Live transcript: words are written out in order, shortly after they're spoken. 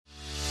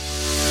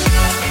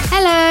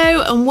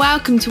Hello and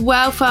welcome to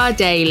Wellfar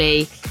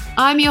Daily.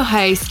 I'm your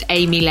host,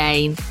 Amy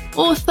Lane,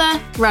 author,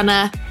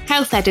 runner,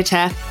 health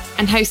editor,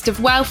 and host of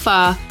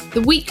Wellfar, the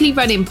weekly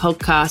running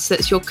podcast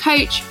that's your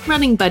coach,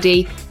 running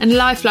buddy, and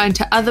lifeline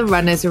to other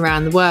runners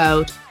around the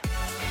world.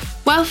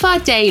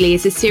 Wellfar Daily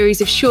is a series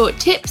of short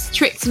tips,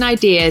 tricks, and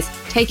ideas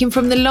taken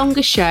from the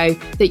longer show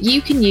that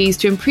you can use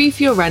to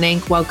improve your running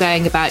while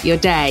going about your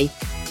day.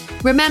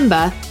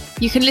 Remember,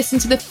 you can listen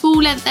to the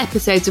full-length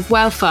episodes of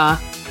Wellfar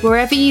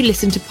wherever you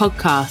listen to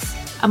podcasts.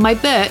 And my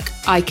book,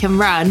 I Can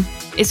Run,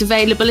 is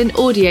available in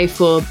audio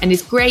form and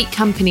is great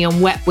company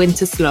on wet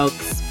winter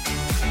slogs.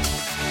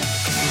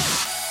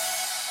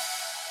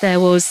 There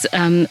was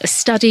a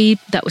study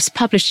that was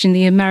published in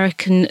the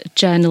American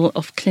Journal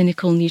of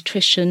Clinical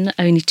Nutrition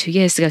only 2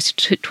 years ago, so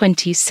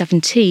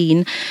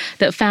 2017,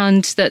 that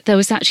found that there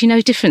was actually no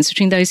difference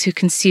between those who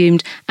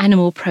consumed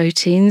animal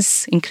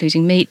proteins,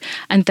 including meat,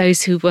 and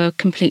those who were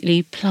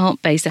completely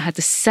plant-based. They had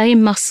the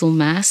same muscle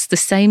mass, the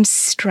same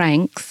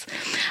strength.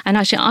 And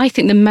actually, I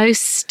think the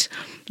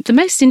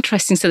most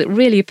interesting study that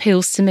really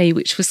appeals to me,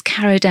 which was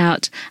carried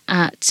out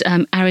at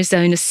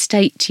Arizona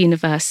State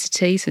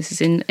University, so this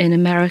is in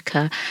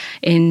America,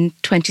 in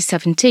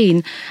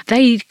 2017,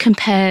 they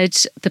compared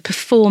the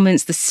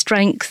performance, the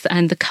strength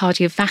and the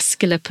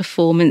cardiovascular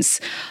performance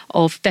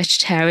of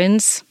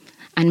vegetarians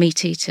and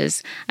meat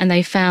eaters, and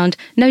they found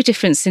no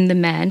difference in the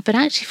men, but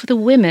actually for the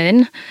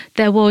women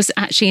there was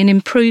actually an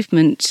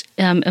improvement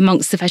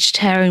amongst the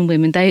vegetarian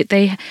women.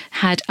 They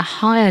had a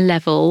higher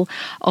level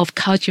of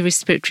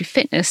cardiorespiratory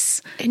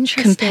fitness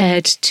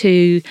compared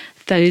to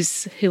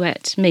those who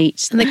ate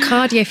meat. And the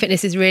cardio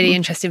fitness is really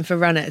interesting for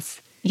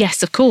runners.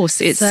 Yes, of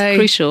course, it's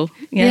crucial.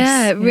 Yes.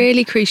 Yeah,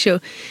 really crucial.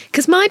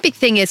 Because my big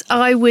thing is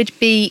I would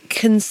be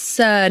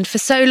concerned, for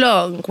so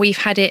long we've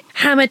had it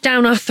hammered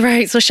down our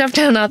throats or shoved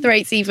down our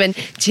throats even,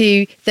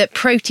 that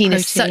protein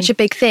is such a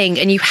big thing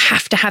and you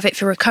have to have it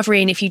for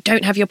recovery, and if you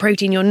don't have your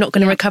protein you're not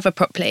going to recover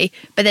properly.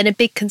 But then a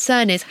big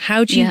concern is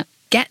how do you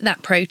get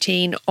that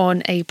protein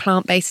on a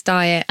plant-based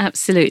diet?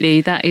 Absolutely.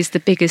 That is the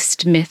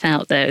biggest myth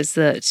out there, is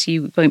that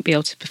you won't be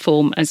able to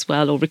perform as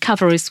well or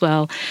recover as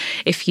well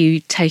if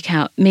you take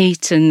out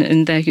meat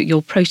and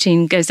your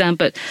protein goes down.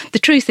 But the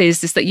truth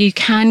is that you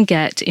can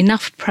get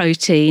enough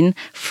protein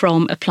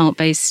from a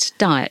plant-based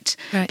diet.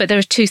 Right. But there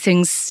are two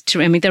things to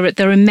remember.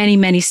 There are many,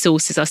 many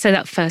sources. I'll say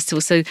that first of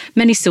all. So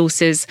many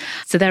sources.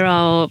 So there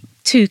are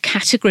two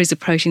categories of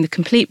protein: the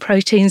complete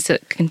proteins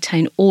that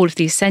contain all of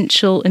the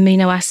essential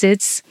amino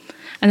acids,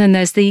 and then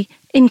there's the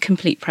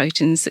incomplete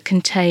proteins that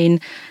contain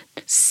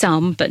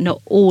some but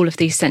not all of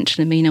the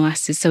essential amino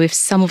acids. So if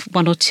some of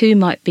one or two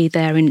might be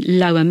there in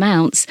low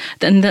amounts,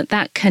 then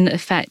that can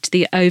affect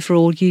the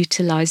overall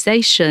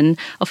utilisation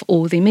of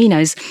all the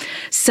aminos.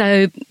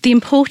 So the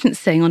important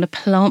thing on a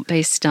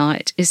plant-based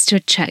diet is to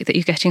check that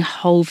you're getting a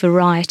whole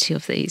variety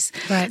of these.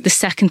 Right. The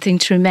second thing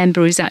to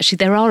remember is actually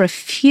there are a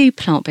few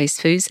plant-based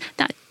foods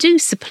that do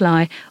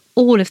supply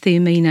all of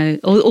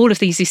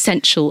these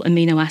essential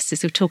amino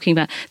acids. We're talking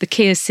about the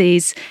chia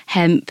seeds,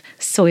 hemp,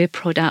 soya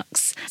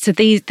products. So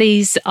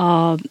these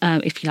are,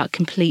 if you like,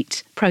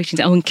 complete proteins.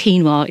 Oh, and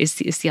quinoa is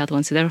the other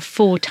one. So there are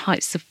 4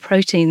 types of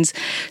proteins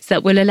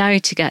that will allow you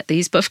to get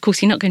these. But of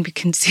course, you're not going to be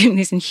consuming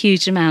these in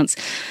huge amounts.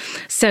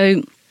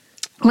 So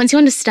once you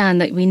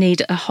understand that we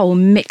need a whole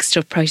mixture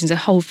of proteins, a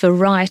whole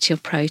variety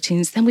of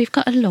proteins, then we've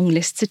got a long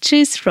list to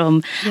choose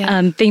from.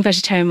 Yeah. Being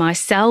vegetarian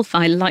myself,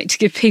 I like to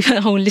give people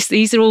a whole list.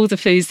 These are all the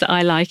foods that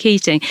I like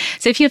eating.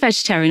 So if you're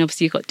vegetarian,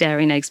 obviously you've got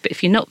dairy and eggs. But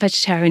if you're not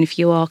vegetarian, if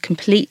you are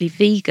completely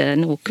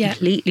vegan or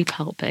completely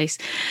plant-based,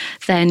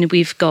 then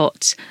we've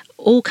got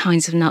all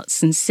kinds of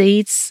nuts and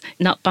seeds,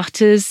 nut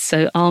butters,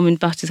 so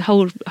almond butters,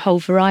 whole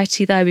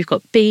variety there. We've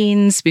got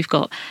beans, we've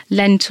got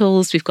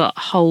lentils, we've got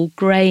whole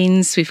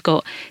grains, we've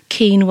got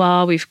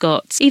quinoa, we've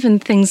got even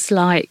things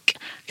like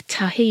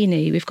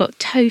tahini, we've got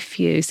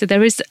tofu. So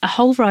there is a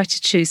whole variety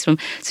to choose from.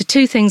 So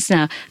 2 things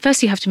now.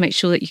 First, you have to make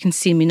sure that you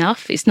consume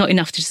enough. It's not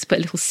enough to just put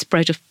a little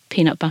spread of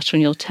peanut butter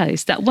on your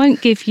toast. That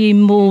won't give you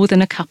more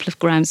than a couple of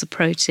grams of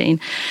protein.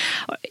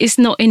 It's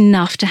not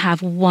enough to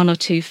have 1 or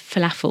 2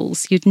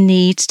 falafels. You'd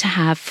need to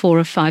have 4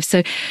 or 5.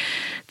 So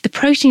the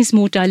protein is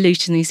more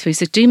dilute in these foods,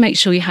 so do make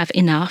sure you have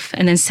enough.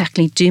 And then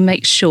secondly, do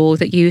make sure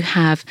that you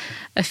have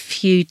a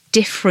few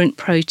different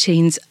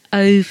proteins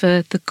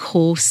over the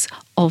course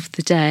of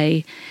the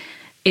day.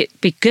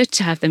 It'd be good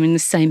to have them in the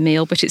same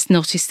meal, but it's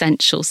not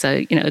essential.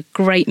 So, a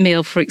great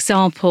meal, for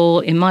example,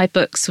 in my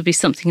books would be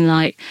something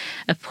like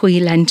a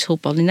pui lentil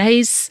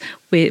bolognese,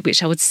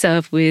 which I would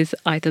serve with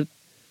either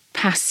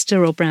pasta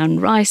or brown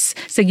rice.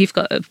 So you've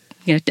got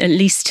at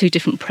least 2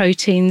 different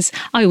proteins.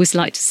 I always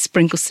like to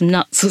sprinkle some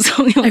nuts or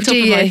something on top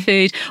of my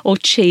food, or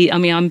cheese. I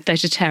mean, I'm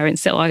vegetarian,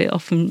 so I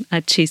often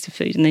add cheese to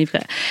food, and then you've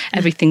got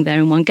everything there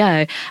in one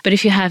go. But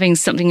if you're having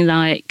something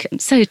like,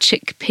 say, a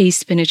chickpea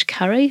spinach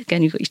curry,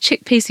 again, you've got your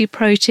chickpeas, your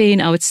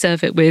protein. I would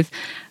serve it with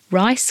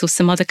rice or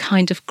some other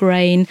kind of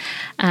grain,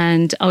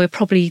 and I would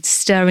probably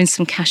stir in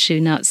some cashew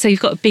nuts. So you've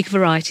got a big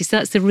variety. So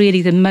that's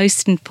really the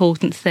most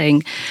important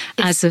thing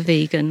as a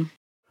vegan.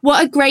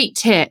 What a great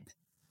tip.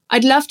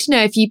 I'd love to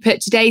know if you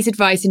put today's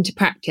advice into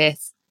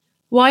practice.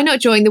 Why not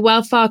join the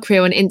Wellfar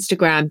crew on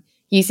Instagram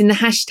using the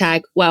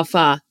hashtag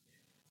Wellfar?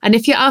 And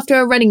if you're after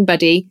a running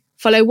buddy,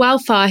 follow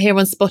Wellfar here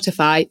on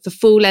Spotify for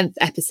full-length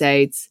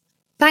episodes.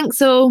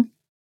 Thanks all.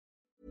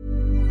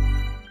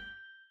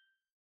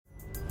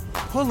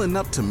 Pulling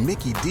up to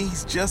Mickey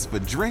D's just for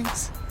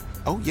drinks?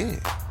 Oh yeah,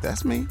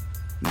 that's me.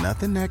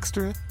 Nothing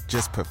extra,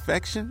 just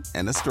perfection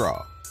and a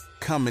straw.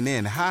 Coming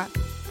in hot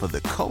for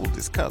the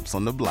coldest cups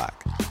on the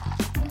block.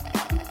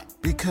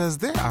 Because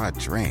there are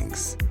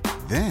drinks.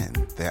 Then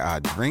there are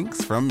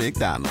drinks from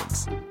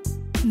McDonald's.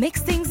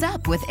 Mix things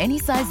up with any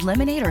size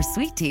lemonade or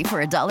sweet tea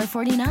for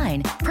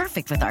 $1.49.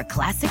 Perfect with our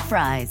classic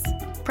fries.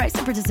 Price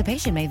and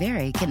participation may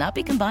vary. Cannot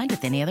be combined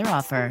with any other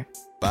offer.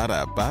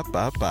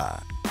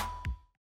 Ba-da-ba-ba-ba.